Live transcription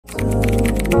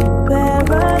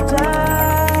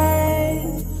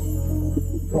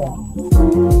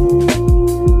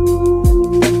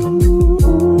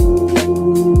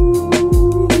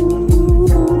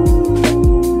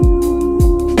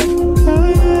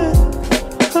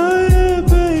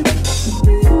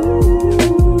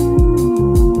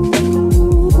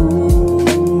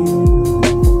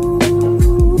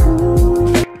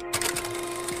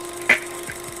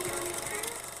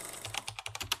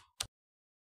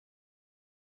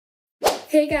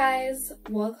Hey guys,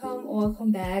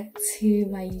 welcome back to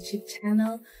my YouTube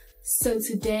channel. So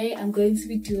today I'm going to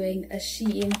be doing a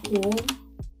Shein haul.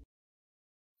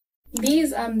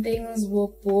 These things were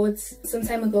bought some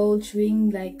time ago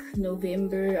during like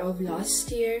November of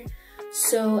last year.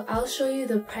 So I'll show you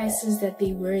the prices that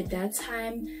they were at that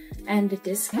time and the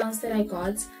discounts that I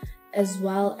got, as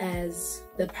well as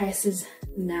the prices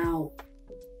now.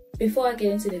 Before I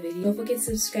get into the video, don't forget to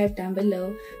subscribe down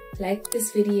below, like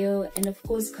this video, and of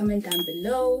course comment down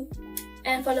below,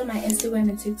 and follow my Instagram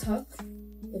and TikTok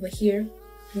over here.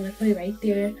 I'm gonna put it right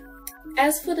there.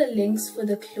 As for the links for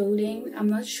the clothing, I'm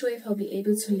not sure if I'll be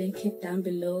able to link it down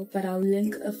below, but I'll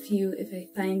link a few if I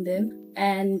find them,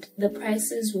 and the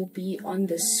prices will be on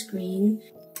the screen.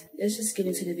 Let's just get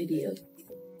into the video.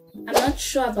 I'm not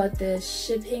sure about the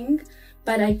shipping,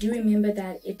 but I do remember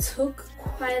that it took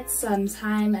quite some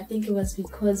time. I think it was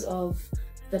because of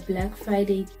the Black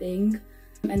Friday thing,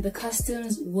 and the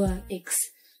customs were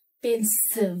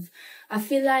expensive. I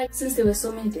feel like since there were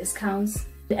so many discounts,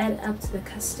 they add up to the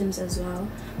customs as well.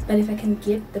 But if I can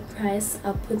get the price,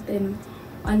 I'll put them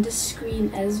on the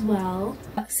screen as well.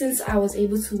 Since I was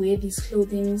able to wear these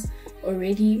clothings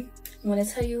already, I want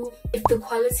to tell you if the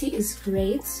quality is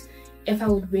great, if I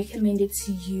would recommend it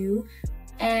to you,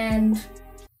 and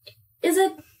is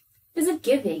it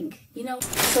giving, you know?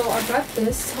 So I got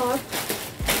this top,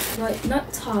 well,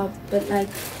 not top, but like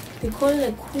they call it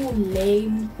a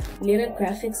Coolane leather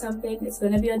graphic something. It's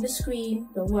gonna be on the screen,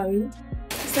 don't worry.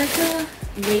 It's like a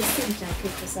racing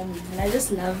jacket for some reason. I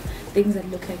just love things that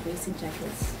look like racing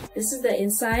jackets. This is the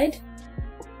inside.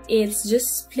 It's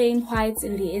just plain white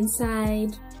in the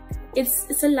inside.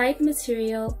 It's a light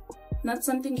material, not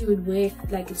something you would wear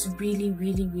like it's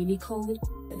really cold.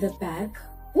 The back,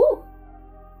 woo,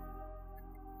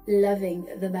 loving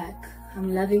the back.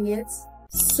 I'm loving it.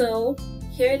 So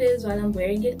here it is while I'm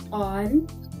wearing it on.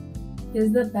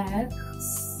 Here's the back.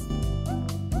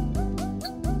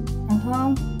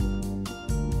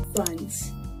 Front.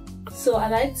 So I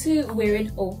like to wear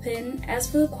it open. As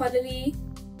for the quality,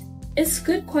 it's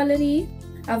good quality.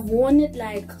 I've worn it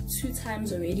like 2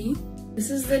 times already.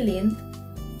 This is the length.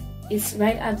 It's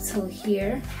right up till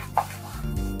here.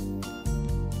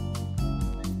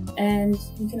 And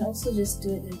you can also just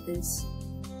do it like this.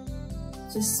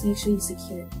 Just make sure you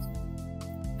secure it.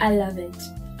 I love it.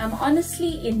 I'm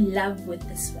honestly in love with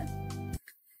this one.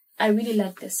 I really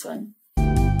love this one.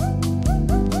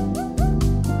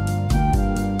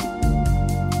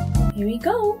 Here we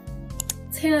go.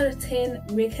 10 out of 10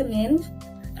 recommend.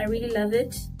 I really love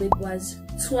it. It was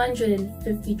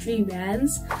 253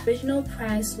 rands. Original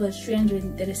price was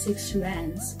 336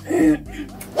 rands.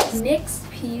 Next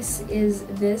piece is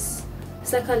this.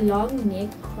 It's like a long neck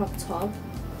crop top.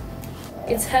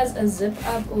 It has a zip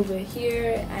up over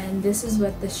here, and this is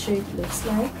what the shirt looks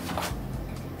like.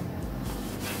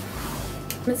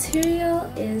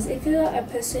 Material is, if you're a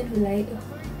person who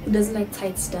doesn't like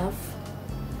tight stuff,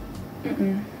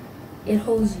 it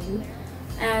holds you,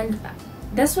 and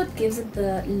that's what gives it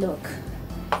the look.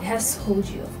 It has to hold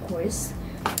you, of course,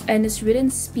 and it's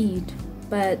written speed,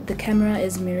 but the camera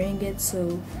is mirroring it,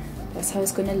 so that's how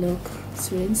it's gonna look.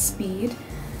 It's written speed,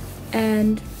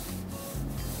 and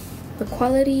the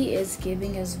quality is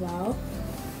giving as well.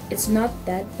 It's not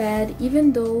that bad,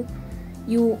 even though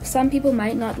some people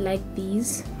might not like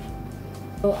these.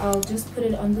 So I'll just put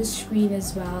it on the screen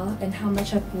as well, and how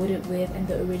much I bought it with, and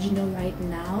the original right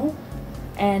now.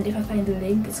 And if I find the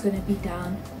link, it's gonna be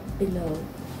down below.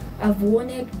 I've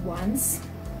worn it once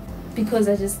because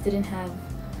I just didn't have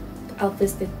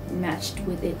outfits that matched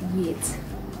with it yet.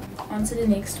 On to the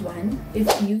next one.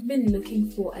 If you've been looking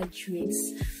for a dress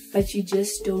but you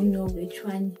just don't know which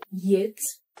one yet,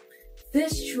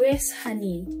 this dress,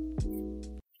 honey,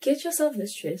 get yourself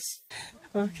this dress.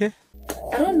 Okay.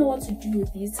 I don't know what to do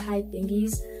with these tie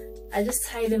thingies. I just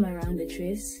tie them around the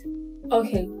dress.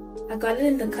 Okay, I got it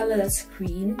in the color that's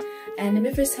green, and let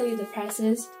me first tell you the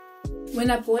prices. When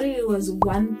I bought it, it was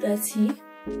 130,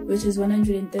 which is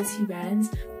 130 rands,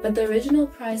 but the original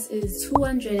price is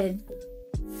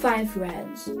 205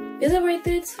 rands. Is it worth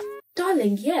it?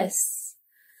 Darling, yes.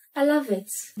 I love it.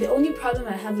 The only problem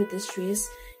I have with this dress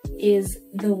is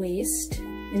the waist.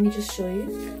 Let me just show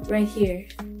you. Right here.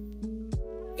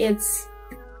 It's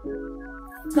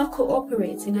not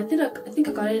cooperating. I think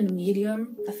I got it in a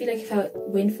medium. I feel like if I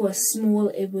went for a small,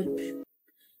 it would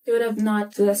have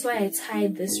not. So that's why I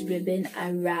tied this ribbon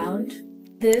around.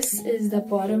 This is the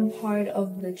bottom part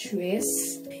of the dress.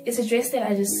 It's a dress that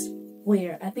I just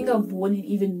wear. I think I've worn it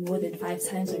even more than 5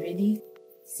 times already.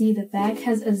 See, the back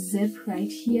has a zip right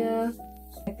here,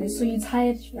 like this. So you tie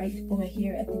it right over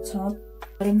here at the top.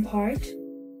 Bottom part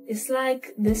It's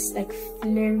like this like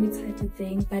flary type of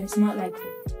thing, but it's not like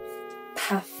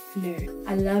puff flare.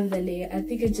 I love the layer. I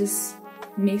think it just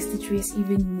makes the dress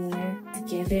even more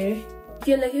together. If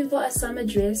you're looking for a summer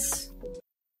dress,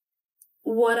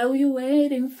 what are you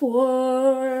waiting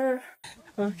for?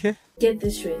 Okay. Get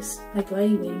this dress. Like, what are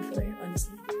you waiting for,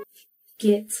 honestly?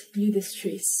 Get you this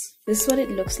dress. This is what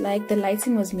it looks like. The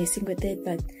lighting was messing with it,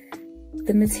 but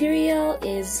the material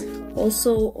is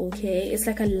also okay. It's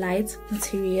like a light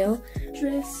material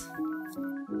dress.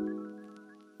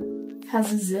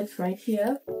 Has a zip right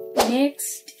here.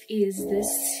 Next is this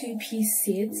two-piece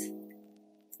set.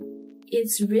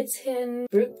 It's written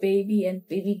Brook Baby and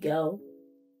Baby Girl.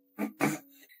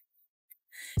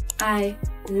 I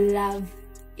love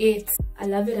it. I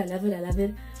love it, I love it, I love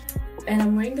it. And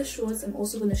I'm wearing the shorts. I'm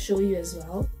also going to show you as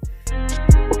well.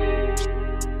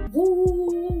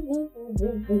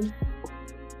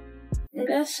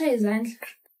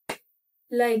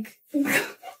 Like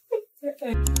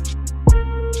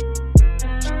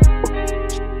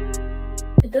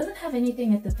it doesn't have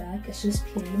anything at the back, it's just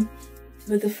plain.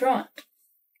 But the front,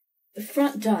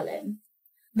 darling,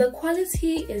 the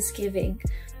quality is giving,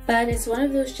 but it's one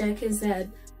of those jackets that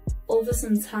over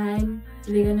some time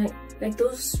they're gonna, like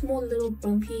those small little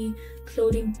bumpy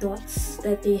clothing dots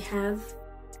that they have,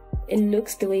 it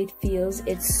looks the way it feels.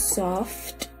 It's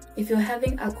soft. If you're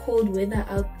having a cold weather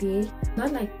out there,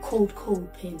 not like cold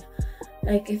pain,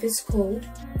 like if it's cold,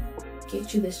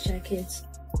 get you this jacket.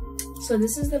 So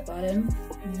this is the bottom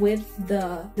with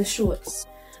the shorts.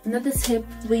 Another tip,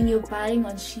 when you're buying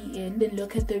on Shein, then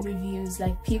look at the reviews,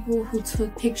 like people who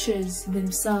took pictures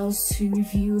themselves to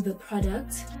review the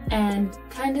product, and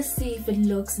kind of see if it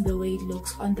looks the way it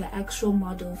looks on the actual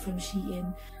model from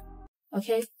Shein.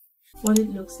 Okay, what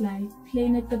it looks like,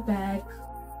 plain at the back,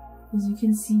 as you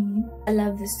can see. I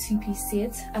love this two-piece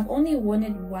set. I've only worn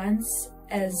it once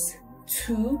as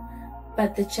two,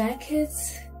 but the jacket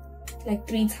like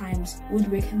 3 times.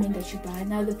 Would recommend that you buy.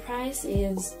 Now the price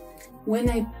is,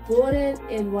 when I bought it,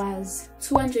 it was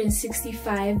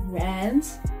 265 rand,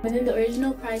 but then the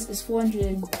original price is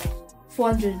 412.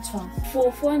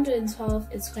 For 412,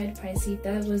 it's quite pricey.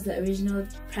 That was the original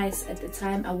price at the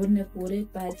time. I wouldn't have bought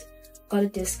it, but got a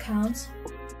discount.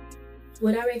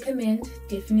 Would I recommend?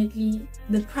 Definitely.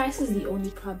 The price is the only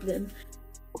problem.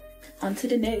 On to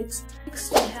the next.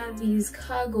 Next, we have these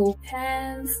cargo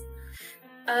pants.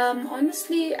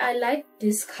 Honestly, I like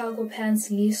this cargo pants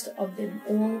least of them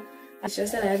all. It's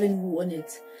just that I haven't worn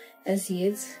it as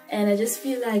yet, and I just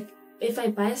feel like if I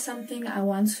buy something, I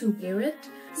want to wear it.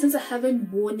 Since I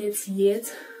haven't worn it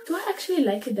yet, do I actually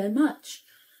like it that much?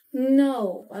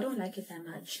 No, I don't like it that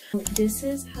much. This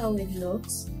is how it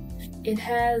looks. It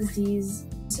has these.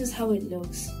 This is how it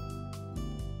looks.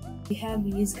 We have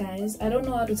these guys. I don't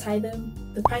know how to tie them.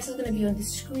 The price is going to be on the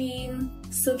screen.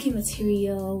 Silky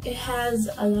material. It has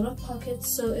a lot of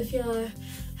pockets, so if you're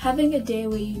having a day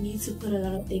where you need to put a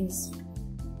lot of things,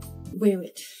 wear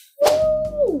it.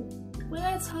 Woo! When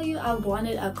I tell you I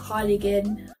wanted a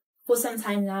cardigan for some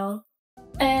time now,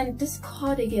 and this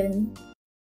cardigan,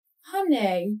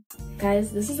 honey,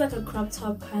 guys, this is like a crop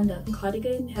top kind of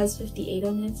cardigan. It has 58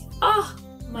 on it. Oh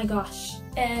my gosh.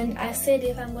 And I said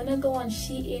if I'm gonna go on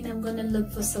Shein, I'm gonna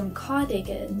look for some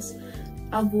cardigans.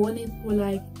 I've worn it for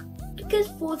like, I guess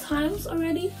 4 times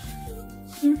already.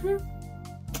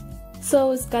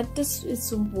 So it's got this,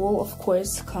 it's a wool, of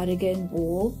course, cardigan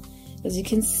wool, as you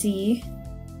can see.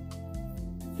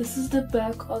 This is the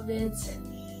back of it.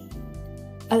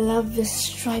 I love this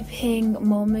striping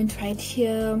moment right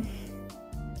here.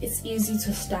 It's easy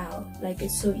to style, like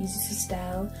it's so easy to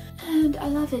style, and I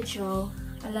love it, y'all.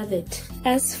 I love it.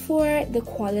 As for the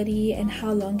quality and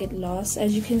how long it lasts,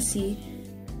 as you can see,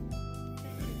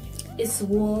 it's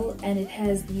wool and it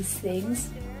has these things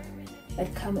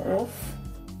that come off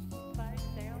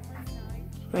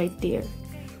right there.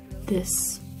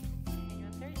 This,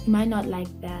 you might not like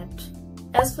that.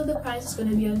 As for the price, it's going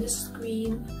to be on the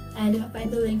screen, and if I find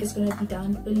the link, it's going to be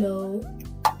down below.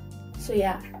 So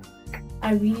yeah,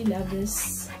 I really love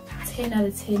this. 10 out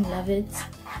of 10, love it.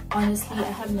 Honestly, I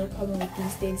have no problem with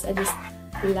these things. I just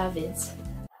love it.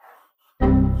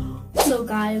 So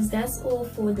guys, that's all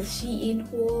for the Shein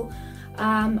haul.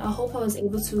 I hope I was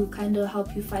able to kind of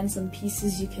help you find some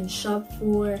pieces you can shop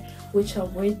for, which are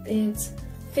worth it.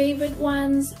 Favorite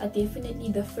ones are definitely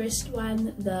the first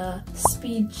one, the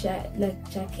speed jacket,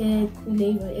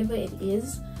 Coolane, whatever it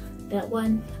is. That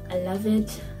one, I love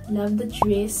it. Love the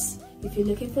dress. If you're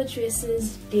looking for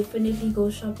dresses, definitely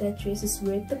go shop that dress. It's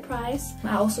worth the price.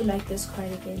 I also like this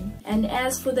cardigan. And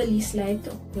as for the least liked,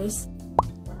 of course,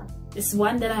 It's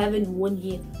one that I haven't worn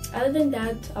yet. Other than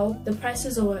that, the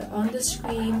prices are on the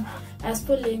screen. As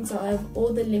for links, I'll have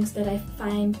all the links that I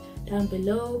find down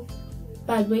below.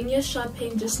 But when you're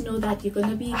shopping, just know that you're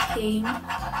gonna be paying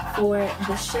for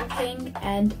the shipping,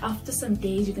 and after some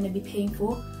days you're gonna be paying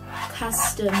for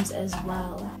customs as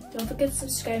well. Don't forget to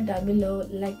subscribe down below,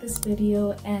 like this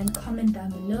video, and comment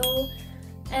down below.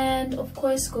 And of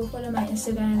course, go follow my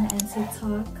Instagram and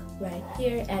TikTok right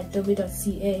here at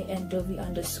dovi.ca and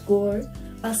dovi_.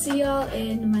 I'll see y'all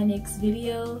in my next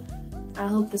video. I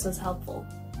hope this was helpful.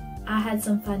 I had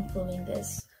some fun filming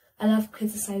this. I love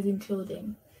criticizing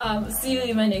clothing. See you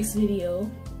in my next video.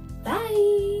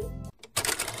 Bye.